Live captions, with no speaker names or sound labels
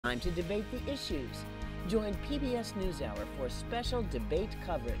Time to debate the issues. Join PBS NewsHour for special debate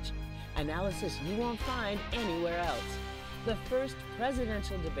coverage. Analysis you won't find anywhere else. The first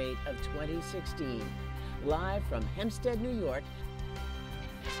presidential debate of 2016. Live from Hempstead, New York.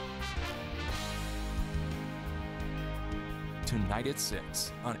 Tonight at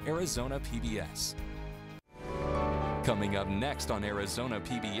 6 on Arizona PBS. Coming up next on Arizona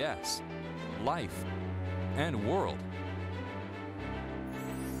PBS, Life and World.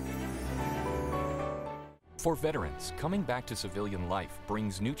 For veterans, coming back to civilian life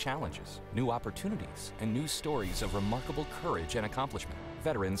brings new challenges, new opportunities, and new stories of remarkable courage and accomplishment.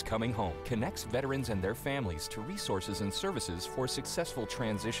 Veterans Coming Home connects veterans and their families to resources and services for successful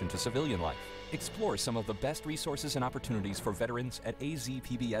transition to civilian life. Explore some of the best resources and opportunities for veterans at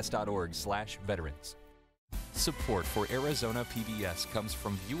azpbs.org/veterans. Support for Arizona PBS comes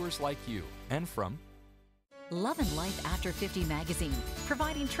from viewers like you and from Love and Life After 50 magazine,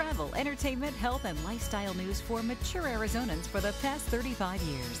 providing travel, entertainment, health, and lifestyle news for mature Arizonans for the past 35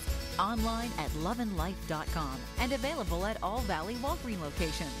 years. Online at loveandlife.com and available at all Valley Walgreen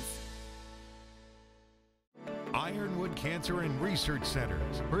locations. Ironwood Cancer and Research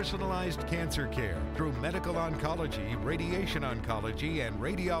Centers, personalized cancer care through medical oncology, radiation oncology, and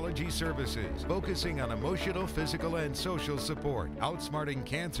radiology services, focusing on emotional, physical, and social support, outsmarting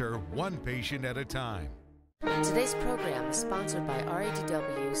cancer one patient at a time. Today's program is sponsored by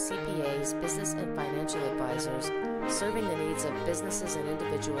RADW CPAs, Business and Financial Advisors, serving the needs of businesses and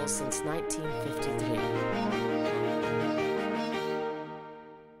individuals since 1953.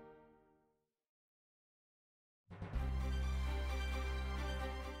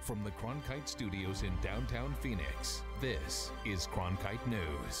 From the Cronkite Studios in downtown Phoenix, this is Cronkite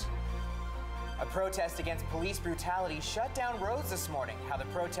News. A protest against police brutality shut down roads this morning. How the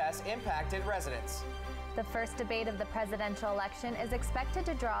protests impacted residents. The first debate of the presidential election is expected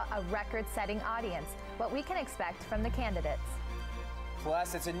to draw a record-setting audience. What we can expect from the candidates.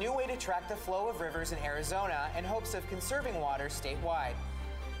 Plus, it's a new way to track the flow of rivers in Arizona in hopes of conserving water statewide.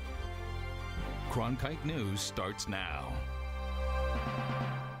 Cronkite News starts now.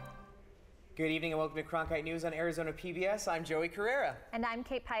 Good evening and welcome to Cronkite News on Arizona PBS. I'm Joey Carrera. And I'm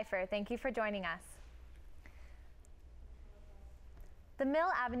Kate Pfeiffer. Thank you for joining us. The Mill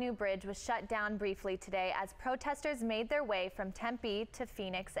Avenue Bridge was shut down briefly today as protesters made their way from Tempe to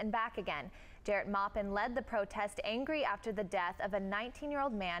Phoenix and back again. Jarrett Maupin led the protest, angry after the death of a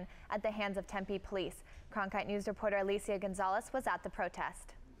 19-year-old man at the hands of Tempe police. Cronkite News reporter Alicia Gonzalez was at the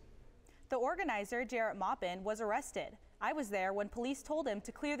protest. The organizer, Jarrett Maupin, was arrested. I was there when police told him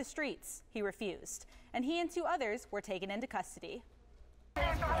to clear the streets. He refused, and he and two others were taken into custody.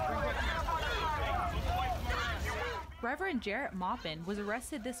 Reverend Jarrett Maupin was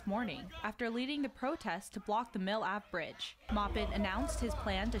arrested this morning after leading the protest to block the Mill Ave Bridge. Maupin announced his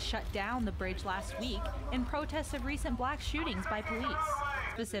plan to shut down the bridge last week in protest of recent black shootings by police,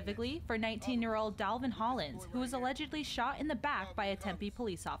 specifically for 19-year-old Dalvin Hollins, who was allegedly shot in the back by a Tempe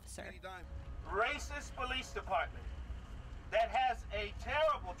police officer. Racist police department that has a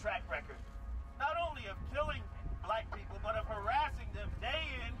terrible track record, not only of killing black people, but of harassing them day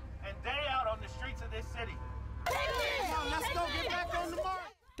in and day out on the streets of this city. Let's go get back on the mark.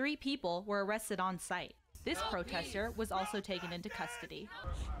 3 people were arrested on site. This protester was also taken into custody.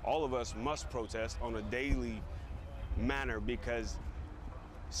 All of us must protest on a daily manner because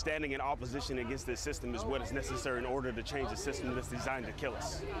standing in opposition against this system is what is necessary in order to change a system that's designed to kill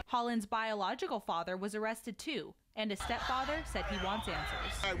us. Holland's biological father was arrested too, and his stepfather said he wants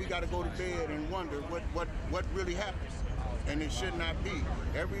answers. We got to go to bed and wonder what really happened. And it should not be.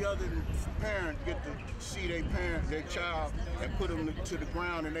 Every other parent get to see their child and put them to the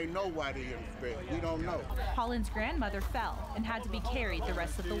ground and they know why they're in bed. We don't know. Holland's grandmother fell and had to be carried the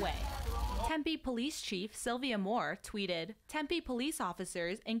rest of the way. Tempe Police Chief Sylvia Moore tweeted, "Tempe police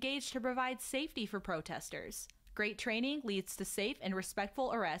officers engaged to provide safety for protesters. Great training leads to safe and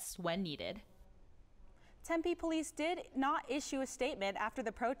respectful arrests when needed." Tempe police did not issue a statement after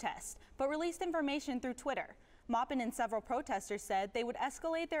the protest, but released information through Twitter. Maupin and several protesters said they would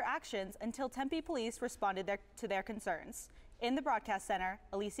escalate their actions until Tempe police responded to their concerns. In the broadcast center,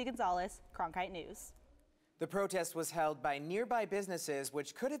 Alicia Gonzalez, Cronkite News. The protest was held by nearby businesses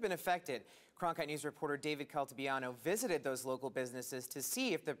which could have been affected. Cronkite News reporter David Caltabiano visited those local businesses to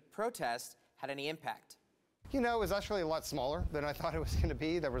see if the protest had any impact. You know, it was actually a lot smaller than I thought it was going to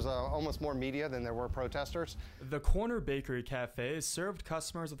be. There was almost more media than there were protesters. The Corner Bakery Cafe served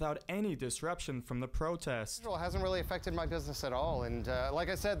customers without any disruption from the protest. It hasn't really affected my business at all. And like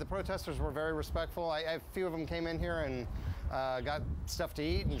I said, the protesters were very respectful. A few of them came in here and got stuff to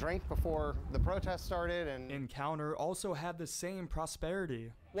eat and drink before the protest started. And Encounter also had the same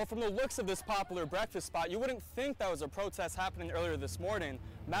prosperity. Well, from the looks of this popular breakfast spot, you wouldn't think that was a protest happening earlier this morning.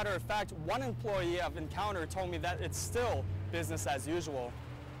 Matter of fact, one employee of Encounter told me that it's still business as usual.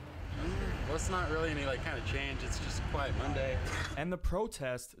 Well, it's not really any kind of change. It's just a quiet Monday. And the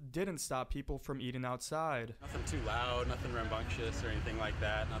protest didn't stop people from eating outside. Nothing too loud, nothing rambunctious or anything like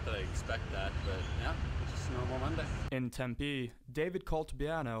that. Not that I expect that, but yeah, it's just a normal Monday. In Tempe, David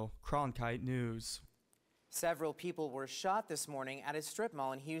Caltabiano, Cronkite News. Several people were shot this morning at a strip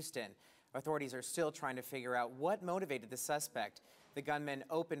mall in Houston. Authorities are still trying to figure out what motivated the suspect. The gunman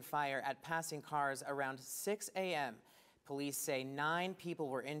opened fire at passing cars around 6 a.m. Police say 9 people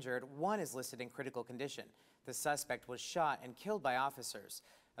were injured. 1 is listed in critical condition. The suspect was shot and killed by officers.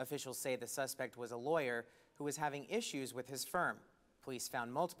 Officials say the suspect was a lawyer who was having issues with his firm. Police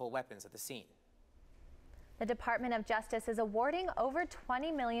found multiple weapons at the scene. The Department of Justice is awarding over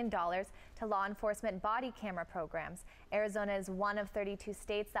 $20 million to law enforcement body camera programs. Arizona is one of 32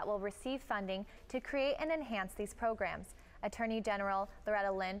 states that will receive funding to create and enhance these programs. Attorney General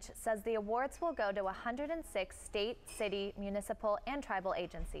Loretta Lynch says the awards will go to 106 state, city, municipal, and tribal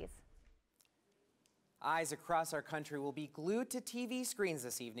agencies. Eyes across our country will be glued to TV screens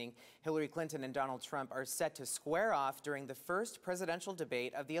this evening. Hillary Clinton and Donald Trump are set to square off during the first presidential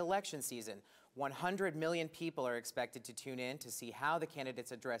debate of the election season. 100 million people are expected to tune in to see how the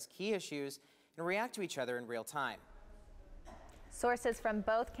candidates address key issues and react to each other in real time. Sources from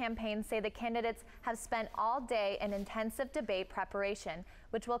both campaigns say the candidates have spent all day in intensive debate preparation,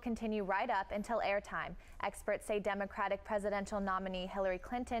 which will continue right up until airtime. Experts say Democratic presidential nominee Hillary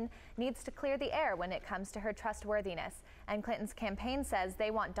Clinton needs to clear the air when it comes to her trustworthiness, and Clinton's campaign says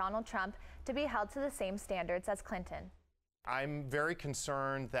they want Donald Trump to be held to the same standards as Clinton. I'm very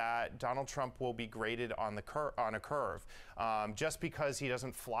concerned that Donald Trump will be graded on a curve. Just because he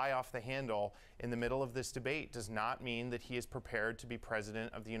doesn't fly off the handle in the middle of this debate does not mean that he is prepared to be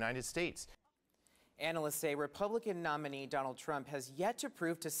president of the United States. Analysts say Republican nominee Donald Trump has yet to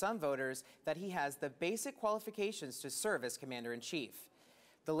prove to some voters that he has the basic qualifications to serve as commander-in-chief.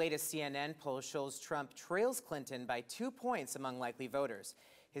 The latest CNN poll shows Trump trails Clinton by 2 points among likely voters.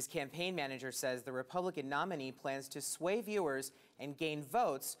 His campaign manager says the Republican nominee plans to sway viewers and gain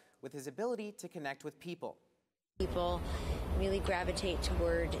votes with his ability to connect with people. People really gravitate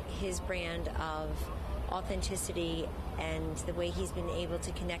toward his brand of authenticity and the way he's been able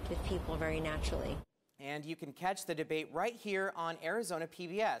to connect with people very naturally. And you can catch the debate right here on Arizona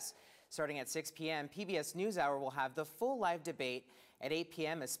PBS. Starting at 6 p.m., PBS NewsHour will have the full live debate. At 8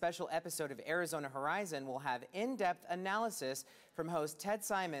 p.m., a special episode of Arizona Horizon will have in-depth analysis from host Ted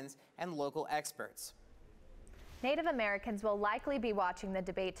Simons and local experts. Native Americans will likely be watching the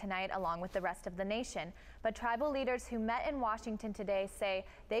debate tonight along with the rest of the nation, but tribal leaders who met in Washington today say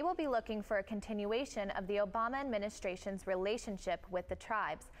they will be looking for a continuation of the Obama administration's relationship with the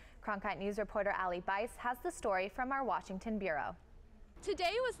tribes. Cronkite News reporter Ali Bice has the story from our Washington bureau.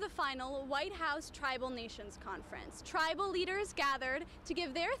 Today was the final White House Tribal Nations Conference. Tribal leaders gathered to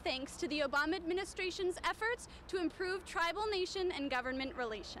give their thanks to the Obama administration's efforts to improve tribal nation and government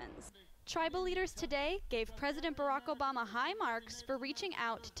relations. Tribal leaders today gave President Barack Obama high marks for reaching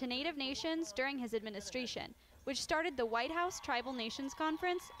out to Native nations during his administration, which started the White House Tribal Nations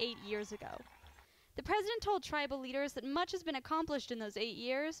Conference 8 years ago. The president told tribal leaders that much has been accomplished in those 8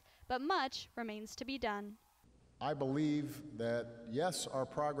 years, but much remains to be done. I believe that, yes, our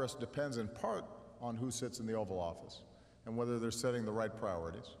progress depends in part on who sits in the Oval Office and whether they're setting the right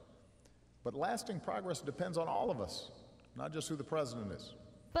priorities. But lasting progress depends on all of us, not just who the president is.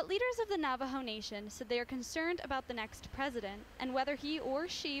 But leaders of the Navajo Nation said they are concerned about the next president and whether he or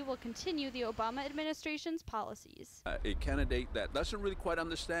she will continue the Obama administration's policies. A candidate that doesn't really quite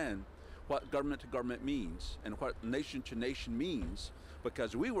understand what government to government means and what nation to nation means,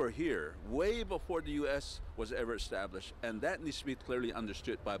 because we were here way before the U.S. was ever established, and that needs to be clearly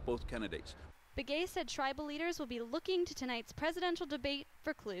understood by both candidates. Begay said tribal leaders will be looking to tonight's presidential debate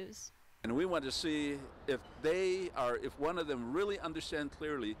for clues. And we want to see if one of them really understand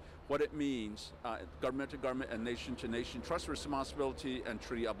clearly what it means, government to government and nation to nation, trust, responsibility, and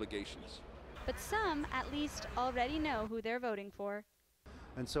treaty obligations. But some at least already know who they're voting for.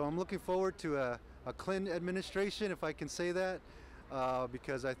 And so I'm looking forward to a Clinton administration, if I can say that,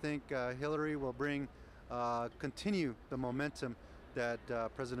 because I think Hillary will continue the momentum that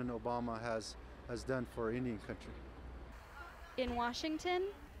President Obama has done for Indian country. In Washington,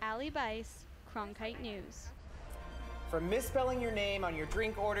 Ali Bice, Cronkite News. From misspelling your name on your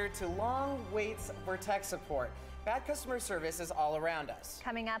drink order to long waits for tech support, bad customer service is all around us.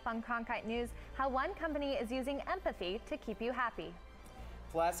 Coming up on Cronkite News, how one company is using empathy to keep you happy.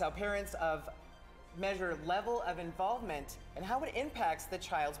 Plus, how parents measure level of involvement and how it impacts the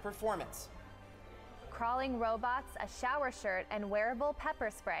child's performance. Crawling robots, a shower shirt, and wearable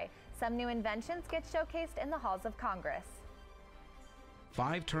pepper spray. Some new inventions get showcased in the halls of Congress.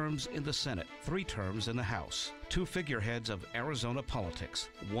 5 terms in the Senate, 3 terms in the House, 2 figureheads of Arizona politics,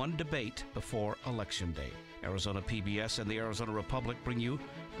 1 debate before Election Day. Arizona PBS and the Arizona Republic bring you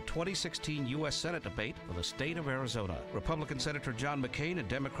the 2016 U.S. Senate debate for the state of Arizona. Republican Senator John McCain and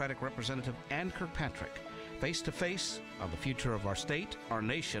Democratic Representative Ann Kirkpatrick face to face on the future of our state, our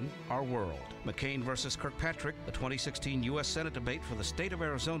nation, our world. McCain versus Kirkpatrick, the 2016 U.S. Senate debate for the state of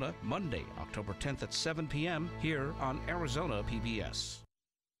Arizona, Monday, October 10th at 7 p.m. here on Arizona PBS.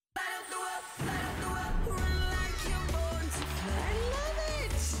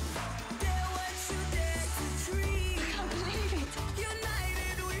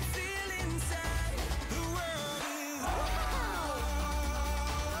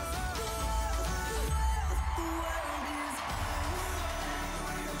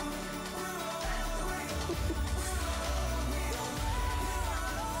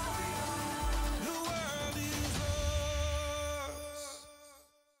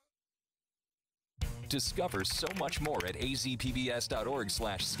 Discover so much more at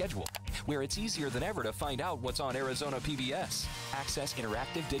azpbs.org/schedule, where it's easier than ever to find out what's on Arizona PBS. Access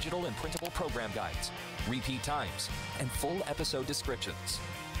interactive digital and printable program guides, repeat times, and full episode descriptions.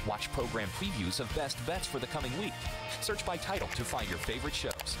 Watch program previews of best bets for the coming week. Search by title to find your favorite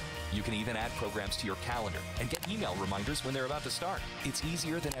shows. You can even add programs to your calendar and get email reminders when they're about to start. It's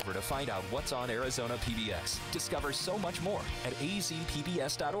easier than ever to find out what's on Arizona PBS. Discover so much more at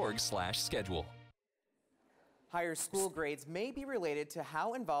azpbs.org/schedule. Higher school grades may be related to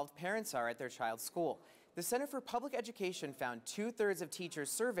how involved parents are at their child's school. The Center for Public Education found 2/3 of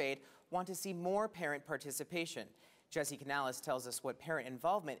teachers surveyed want to see more parent participation. Jesse Canales tells us what parent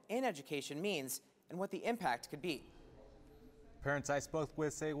involvement in education means and what the impact could be. Parents I spoke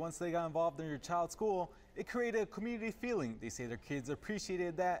with say once they got involved in your child's school, it created a community feeling. They say their kids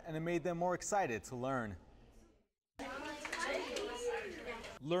appreciated that and it made them more excited to learn.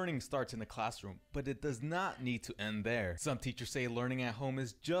 Learning starts in the classroom, but it does not need to end there. Some teachers say learning at home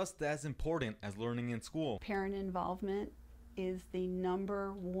is just as important as learning in school. Parent involvement is the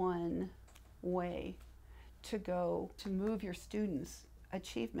 #1 way to move your students'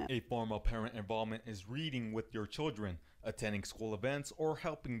 achievement. A form of parent involvement is reading with your children, attending school events, or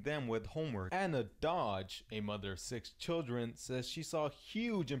helping them with homework. Anna Dodge, a mother of 6 children, says she saw a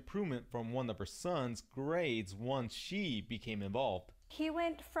huge improvement from one of her son's grades once she became involved. He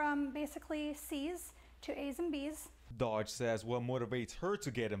went from basically C's to A's and B's. Dodge says what motivates her to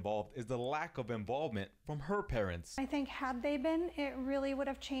get involved is the lack of involvement from her parents. I think had they been, it really would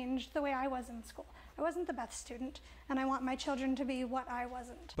have changed the way I was in school. I wasn't the best student, and I want my children to be what I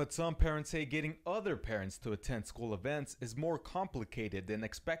wasn't. But some parents say getting other parents to attend school events is more complicated than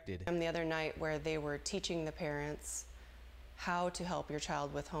expected. The other night where they were teaching the parents how to help your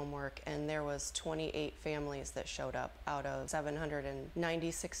child with homework, and there was 28 families that showed up out of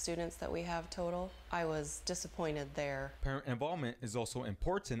 796 students that we have total. I was disappointed there. Parent involvement is also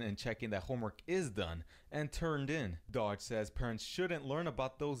important in checking that homework is done and turned in. Dodge says parents shouldn't learn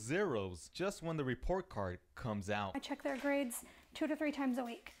about those zeros just when the report card comes out. I check their grades 2 to 3 times a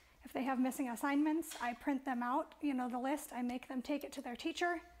week. If they have missing assignments, I print them out, the list, I make them take it to their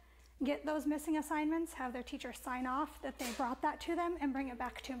teacher, get those missing assignments, have their teacher sign off that they brought that to them, and bring it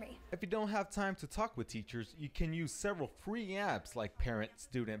back to me. If you don't have time to talk with teachers, you can use several free apps like Parent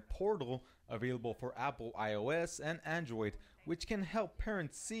Student Portal, available for Apple iOS and Android, which can help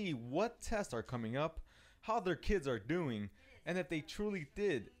parents see what tests are coming up, how their kids are doing, and if they truly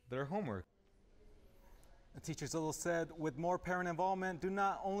did their homework. The teachers also said with more parent involvement, do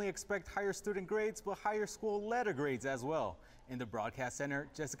not only expect higher student grades, but higher school letter grades as well. In the Broadcast Center,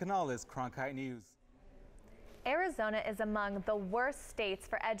 Jessica Canales, Cronkite News. Arizona is among the worst states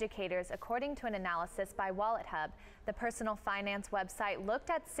for educators, according to an analysis by WalletHub. The personal finance website looked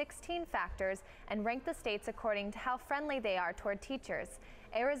at 16 factors and ranked the states according to how friendly they are toward teachers.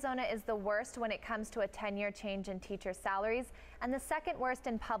 Arizona is the worst when it comes to a 10-year change in teacher salaries and the second worst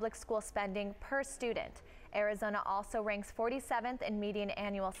in public school spending per student. Arizona also ranks 47th in median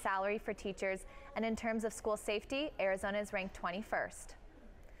annual salary for teachers, and in terms of school safety, Arizona is ranked 21st.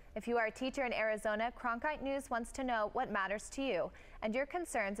 If you are a teacher in Arizona, Cronkite News wants to know what matters to you and your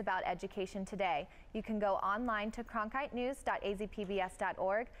concerns about education today. You can go online to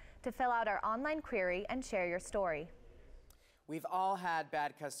cronkitenews.azpbs.org to fill out our online query and share your story. We've all had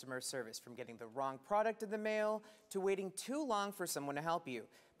bad customer service, from getting the wrong product in the mail to waiting too long for someone to help you.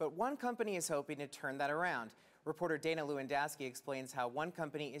 But one company is hoping to turn that around. Reporter Dana Lewandowski explains how one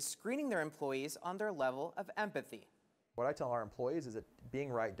company is screening their employees on their level of empathy. What I tell our employees is that being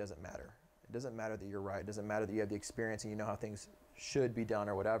right doesn't matter. It doesn't matter that you're right. It doesn't matter that you have the experience and you know how things should be done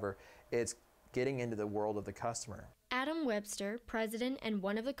or whatever. It's getting into the world of the customer. Adam Webster, president and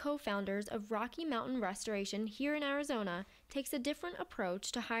one of the co-founders of Rocky Mountain Restoration here in Arizona, takes a different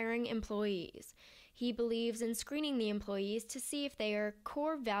approach to hiring employees. He believes in screening the employees to see if their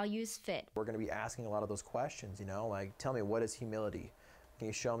core values fit. We're going to be asking a lot of those questions, like, tell me, what is humility? Can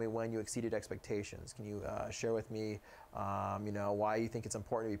you show me when you exceeded expectations? Can you share with me, why you think it's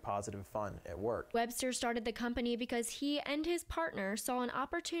important to be positive and fun at work? Webster started the company because he and his partner saw an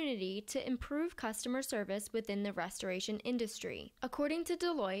opportunity to improve customer service within the restoration industry. According to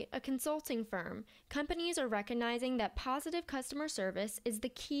Deloitte, a consulting firm, companies are recognizing that positive customer service is the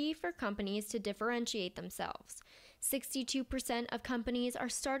key for companies to differentiate themselves. 62% of companies are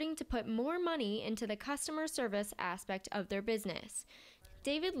starting to put more money into the customer service aspect of their business.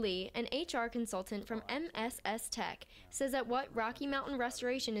 David Lee, an HR consultant from MSS Tech, says that what Rocky Mountain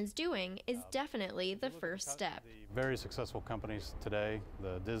Restoration is doing is definitely the first step. Very successful companies today,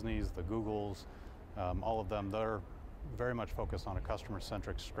 the Disneys, the Googles, all of them, they're very much focused on a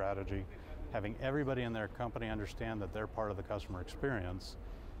customer-centric strategy, having everybody in their company understand that they're part of the customer experience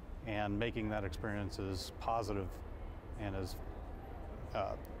and making that experience as positive and as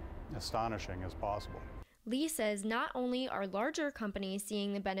astonishing as possible. Lee says not only are larger companies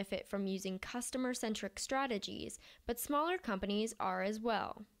seeing the benefit from using customer-centric strategies, but smaller companies are as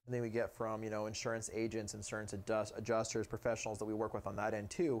well. And then we get from, insurance agents, insurance adjusters, professionals that we work with on that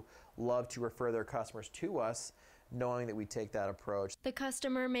end too, love to refer their customers to us, knowing that we take that approach. The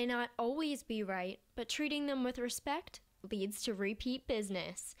customer may not always be right, but treating them with respect leads to repeat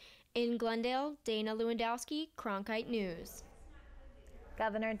business. In Glendale, Dana Lewandowski, Cronkite News.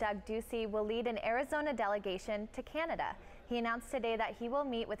 Governor Doug Ducey will lead an Arizona delegation to Canada. He announced today that he will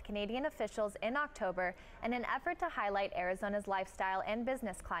meet with Canadian officials in October in an effort to highlight Arizona's lifestyle and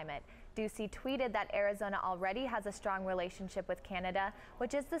business climate. Ducey tweeted that Arizona already has a strong relationship with Canada,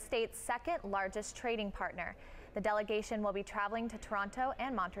 which is the state's second largest trading partner. The delegation will be traveling to Toronto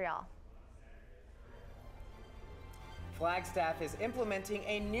and Montreal. Flagstaff is implementing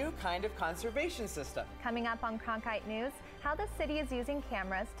a new kind of conservation system. Coming up on Cronkite News, how the city is using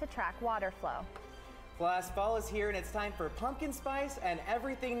cameras to track water flow. Plus, fall is here and it's time for pumpkin spice and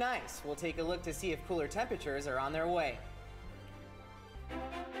everything nice. We'll take a look to see if cooler temperatures are on their way.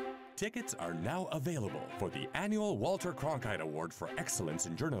 Tickets are now available for the annual Walter Cronkite Award for Excellence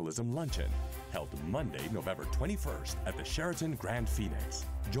in Journalism Luncheon, held Monday, November 21st at the Sheraton Grand Phoenix.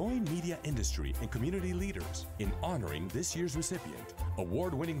 Join media industry and community leaders in honoring this year's recipient,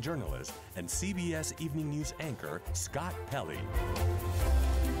 award-winning journalist and CBS Evening News anchor Scott Pelley.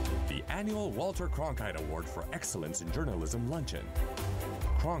 The annual Walter Cronkite Award for Excellence in Journalism Luncheon.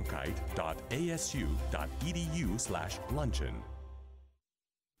 cronkite.asu.edu/luncheon.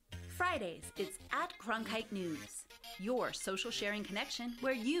 Fridays, it's at Cronkite News, your social sharing connection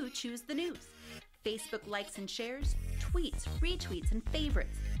where you choose the news. Facebook likes and shares, tweets, retweets, and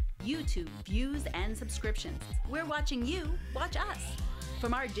favorites. YouTube views and subscriptions. We're watching you watch us.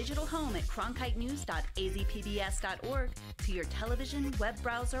 From our digital home at cronkitenews.azpbs.org to your television, web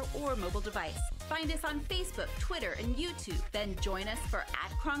browser, or mobile device. Find us on Facebook, Twitter, and YouTube. Then join us for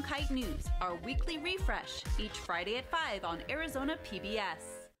at Cronkite News, our weekly refresh, each Friday at 5 on Arizona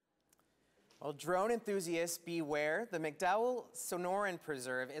PBS. Well, drone enthusiasts beware. The McDowell Sonoran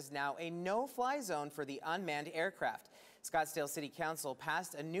Preserve is now a no-fly zone for the unmanned aircraft. Scottsdale City Council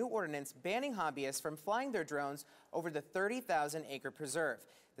passed a new ordinance banning hobbyists from flying their drones over the 30,000-acre preserve.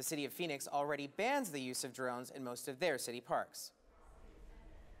 The city of Phoenix already bans the use of drones in most of their city parks.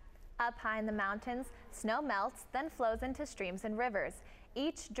 Up high in the mountains, snow melts, then flows into streams and rivers.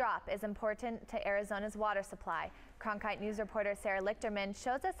 Each drop is important to Arizona's water supply. Cronkite News reporter Sarah Lichterman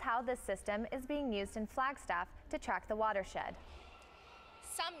shows us how this system is being used in Flagstaff to track the watershed.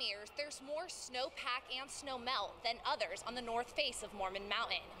 Some years, there's more snowpack and snow melt than others on the north face of Mormon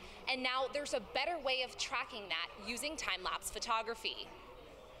Mountain. And now there's a better way of tracking that using time-lapse photography.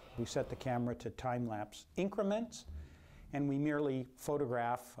 We set the camera to time-lapse increments, and we merely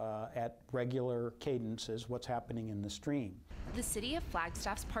photograph at regular cadences what's happening in the stream. The City of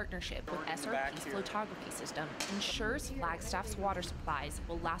Flagstaff's partnership with SRP's photography system ensures Flagstaff's water supplies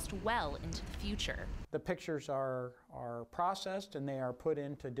will last well into the future. The pictures are processed and they are put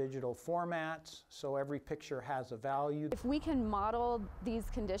into digital formats, so every picture has a value. If we can model these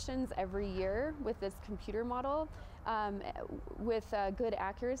conditions every year with this computer model, with good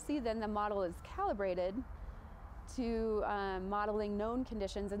accuracy, then the model is calibrated to modeling known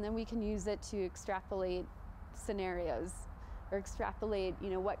conditions, and then we can use it to extrapolate scenarios or extrapolate,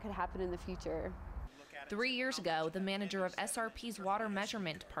 what could happen in the future. 3 years ago, the manager of SRP's water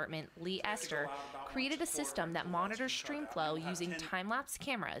measurement department, Lee Esther, created a system that monitors stream flow using time-lapse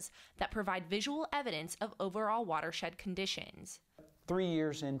cameras that provide visual evidence of overall watershed conditions. 3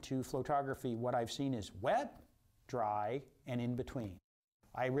 years into photography, what I've seen is wet, dry, and in between.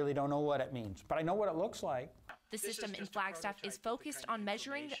 I really don't know what it means, but I know what it looks like. The system in Flagstaff is focused on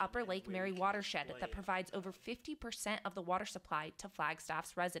measuring the Upper Lake Mary watershed that provides over 50% of the water supply to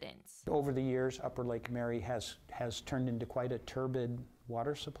Flagstaff's residents. Over the years, Upper Lake Mary has turned into quite a turbid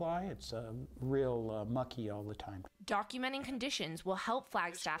water supply. It's real mucky all the time. Documenting conditions will help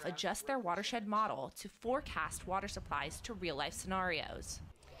Flagstaff adjust their watershed model to forecast water supplies to real-life scenarios.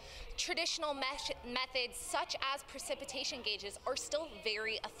 Traditional methods such as precipitation gauges are still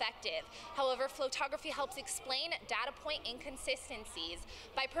very effective. However, photography helps explain data point inconsistencies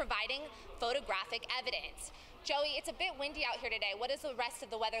by providing photographic evidence. Joey, it's a bit windy out here today. What does the rest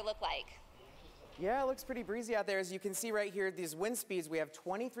of the weather look like? Yeah, it looks pretty breezy out there. As you can see right here, these wind speeds, we have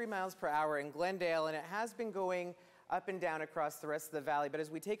 23 miles per hour in Glendale, and it has been going up and down across the rest of the valley. But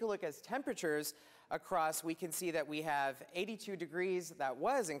as we take a look at temperatures across, we can see that we have 82 degrees, that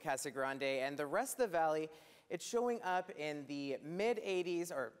was in Casa Grande, and the rest of the valley, it's showing up in the mid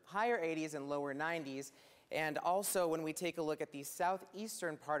 80s or higher 80s and lower 90s. And also when we take a look at the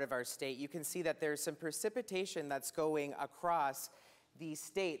southeastern part of our state, you can see that there's some precipitation that's going across the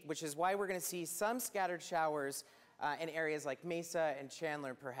state, which is why we're going to see some scattered showers in areas like Mesa and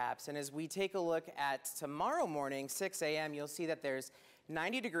Chandler perhaps. And as we take a look at tomorrow morning, 6 a.m., you'll see that there's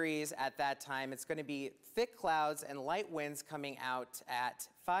 90 degrees at that time. It's going to be thick clouds and light winds coming out at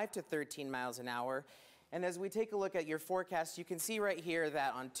 5 to 13 miles an hour. And as we take a look at your forecast, you can see right here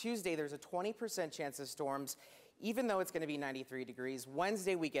that on Tuesday there's a 20% chance of storms, even though it's going to be 93 degrees.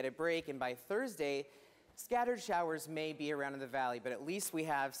 Wednesday we get a break, and by Thursday, scattered showers may be around in the valley, but at least we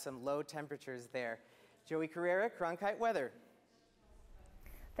have some low temperatures there. Joey Carrera, Cronkite Weather.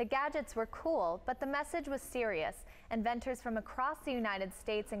 The gadgets were cool, but the message was serious. Inventors from across the United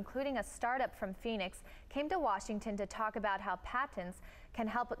States, including a startup from Phoenix, came to Washington to talk about how patents can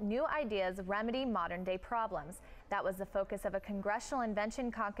help new ideas remedy modern-day problems. That was the focus of a Congressional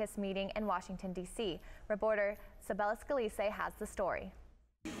Invention Caucus meeting in Washington, D.C. Reporter Sabella Scalise has the story.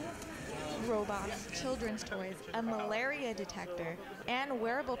 Robots, children's toys, a malaria detector, and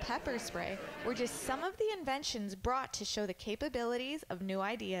wearable pepper spray were just some of the inventions brought to show the capabilities of new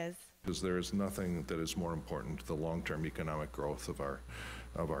ideas. Because there is nothing that is more important to the long-term economic growth of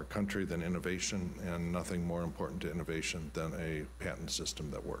our country than innovation, and nothing more important to innovation than a patent system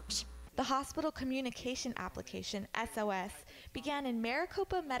that works. The hospital communication application, SOS, began in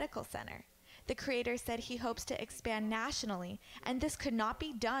Maricopa Medical Center. The creator said he hopes to expand nationally, and this could not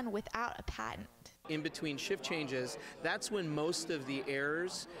be done without a patent. In between shift changes, that's when most of the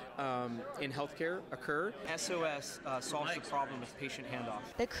errors in healthcare occur. SOS solves the problem with patient handoff.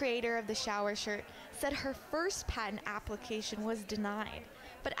 The creator of the shower shirt said her first patent application was denied,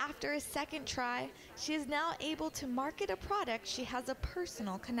 but after a second try, she is now able to market a product she has a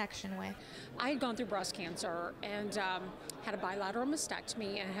personal connection with. I had gone through breast cancer and had a bilateral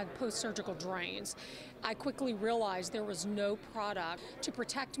mastectomy and had post-surgical drains. I quickly realized there was no product to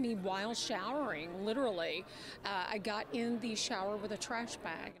protect me while showering, literally. I got in the shower with a trash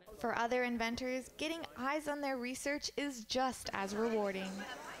bag. For other inventors, getting eyes on their research is just as rewarding.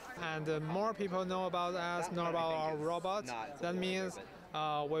 And more people know about us, know about our robots. That means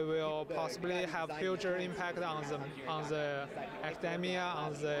we will possibly have future impact on the academia,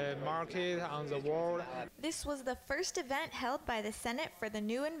 on the market, on the world. This was the first event held by the Senate for the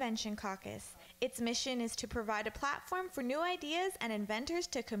New Invention Caucus. Its mission is to provide a platform for new ideas and inventors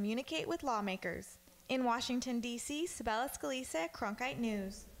to communicate with lawmakers. In Washington, D.C., Sabella Scalise, Cronkite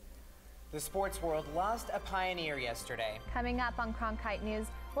News. The sports world lost a pioneer yesterday. Coming up on Cronkite News,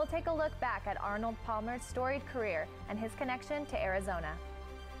 we'll take a look back at Arnold Palmer's storied career and his connection to Arizona.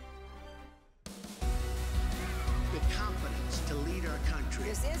 The confidence to lead our country.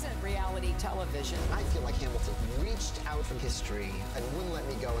 This isn't reality television. I feel like Hamilton reached out from history and wouldn't let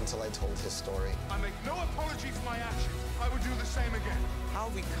me go until I told his story. I make no apology for my actions. I would do the same again. How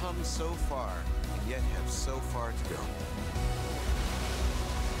we come so far and yet have so far to go.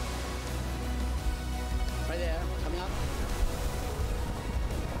 Right there, coming up.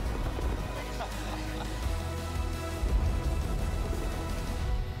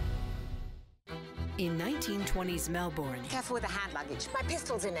 In 1920s Melbourne, Careful with the hand luggage. My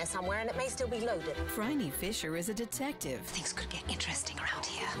pistol's in there somewhere and it may still be loaded. Phryne Fisher is a detective. Things could get interesting around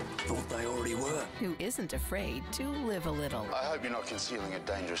here. Thought they already were. Who isn't afraid to live a little. I hope you're not concealing a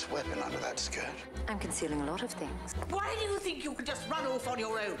dangerous weapon under that skirt. I'm concealing a lot of things. Why do you think you can just run off on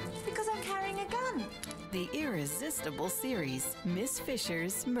your own? Because I'm carrying a gun. The irresistible series, Miss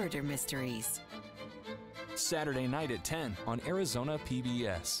Fisher's Murder Mysteries. Saturday night at 10 on Arizona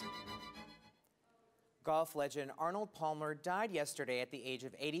PBS. Golf legend Arnold Palmer died yesterday at the age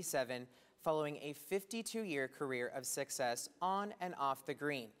of 87 following a 52-year career of success on and off the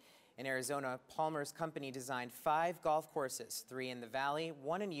green. In Arizona, Palmer's company designed 5 golf courses, 3 in the Valley,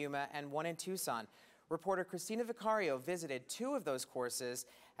 1 in Yuma, and 1 in Tucson. Reporter Christina Vicario visited 2 of those courses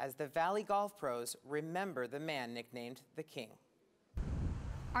as the Valley Golf Pros remember the man nicknamed the King.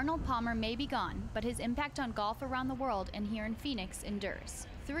 Arnold Palmer may be gone, but his impact on golf around the world and here in Phoenix endures.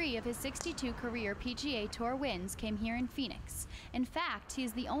 3 of his 62 career PGA Tour wins came here in Phoenix. In fact, he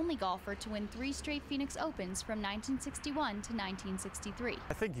is the only golfer to win 3 straight Phoenix Opens from 1961 to 1963.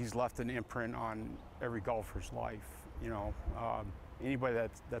 I think he's left an imprint on every golfer's life. You know, anybody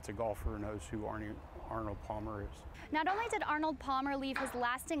that's a golfer knows who Arnold Palmer is. Not only did Arnold Palmer leave his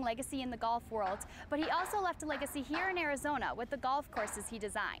lasting legacy in the golf world, but he also left a legacy here in Arizona with the golf courses he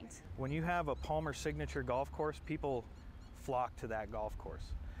designed. When you have a Palmer signature golf course, people flock to that golf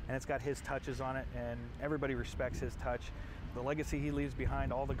course. And it's got his touches on it, and everybody respects his touch. The legacy he leaves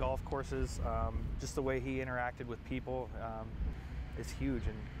behind, all the golf courses, just the way he interacted with people, is huge,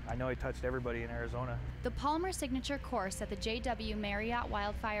 and I know he touched everybody in Arizona. The Palmer signature course at the JW Marriott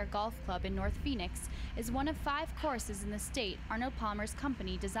Wildfire Golf Club in North Phoenix is one of 5 courses in the state Arnold Palmer's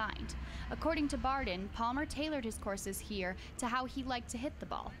company designed. According to Barden, Palmer tailored his courses here to how he liked to hit the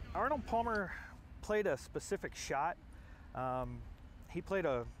ball. Arnold Palmer played a specific shot. He played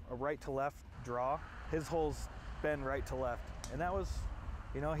a right to left draw. His holes bend right to left, and that was,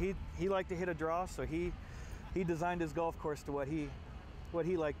 you know, he liked to hit a draw, so he designed his golf course to what he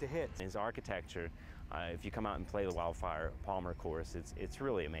liked to hit. His architecture, if you come out and play the Wildfire Palmer course, it's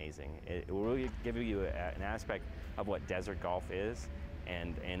really amazing. It will really give you an aspect of what desert golf is,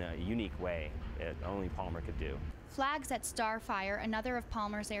 and in a unique way that only Palmer could do. Flags at Starfire, another of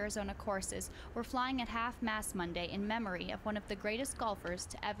Palmer's Arizona courses, were flying at half-mast Monday in memory of one of the greatest golfers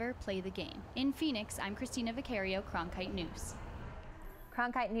to ever play the game. In Phoenix, I'm Christina Vicario, Cronkite News.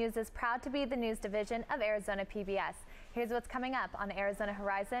 Cronkite News is proud to be the news division of Arizona PBS. Here's what's coming up on Arizona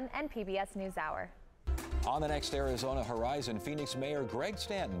Horizon and PBS NewsHour. On the next Arizona Horizon, Phoenix Mayor Greg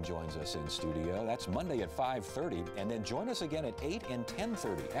Stanton joins us in studio. That's Monday at 5:30, and then join us again at 8 and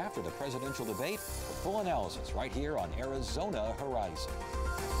 10:30 after the presidential debate for full analysis right here on Arizona Horizon.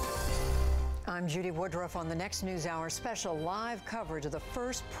 I'm Judy Woodruff on the next NewsHour special live coverage of the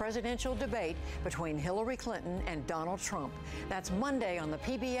first presidential debate between Hillary Clinton and Donald Trump. That's Monday on the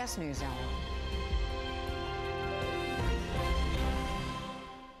PBS NewsHour.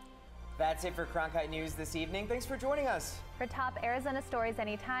 That's it for Cronkite News this evening. Thanks for joining us. For top Arizona stories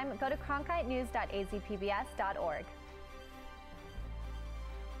anytime, go to cronkitenews.azpbs.org.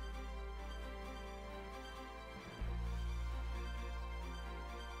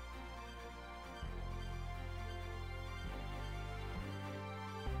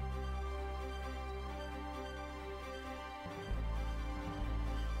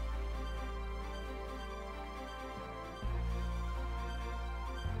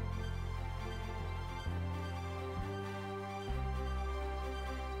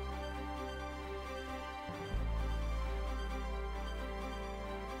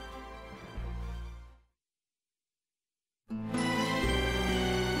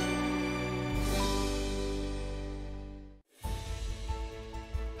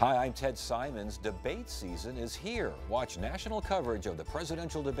 Hi, I'm Ted Simons. Debate season is here. Watch national coverage of the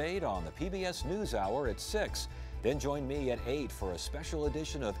presidential debate on the PBS NewsHour at 6. Then join me at 8 for a special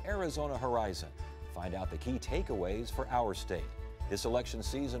edition of Arizona Horizon. Find out the key takeaways for our state. This election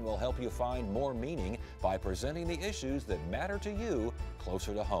season will help you find more meaning by presenting the issues that matter to you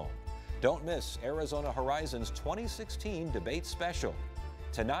closer to home. Don't miss Arizona Horizon's 2016 debate special.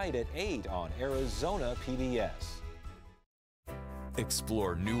 Tonight at 8 on Arizona PBS.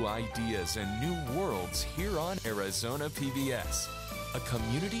 Explore new ideas and new worlds here on Arizona PBS, a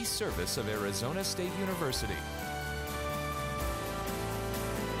community service of Arizona State University.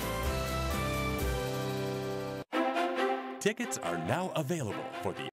 Tickets are now available for the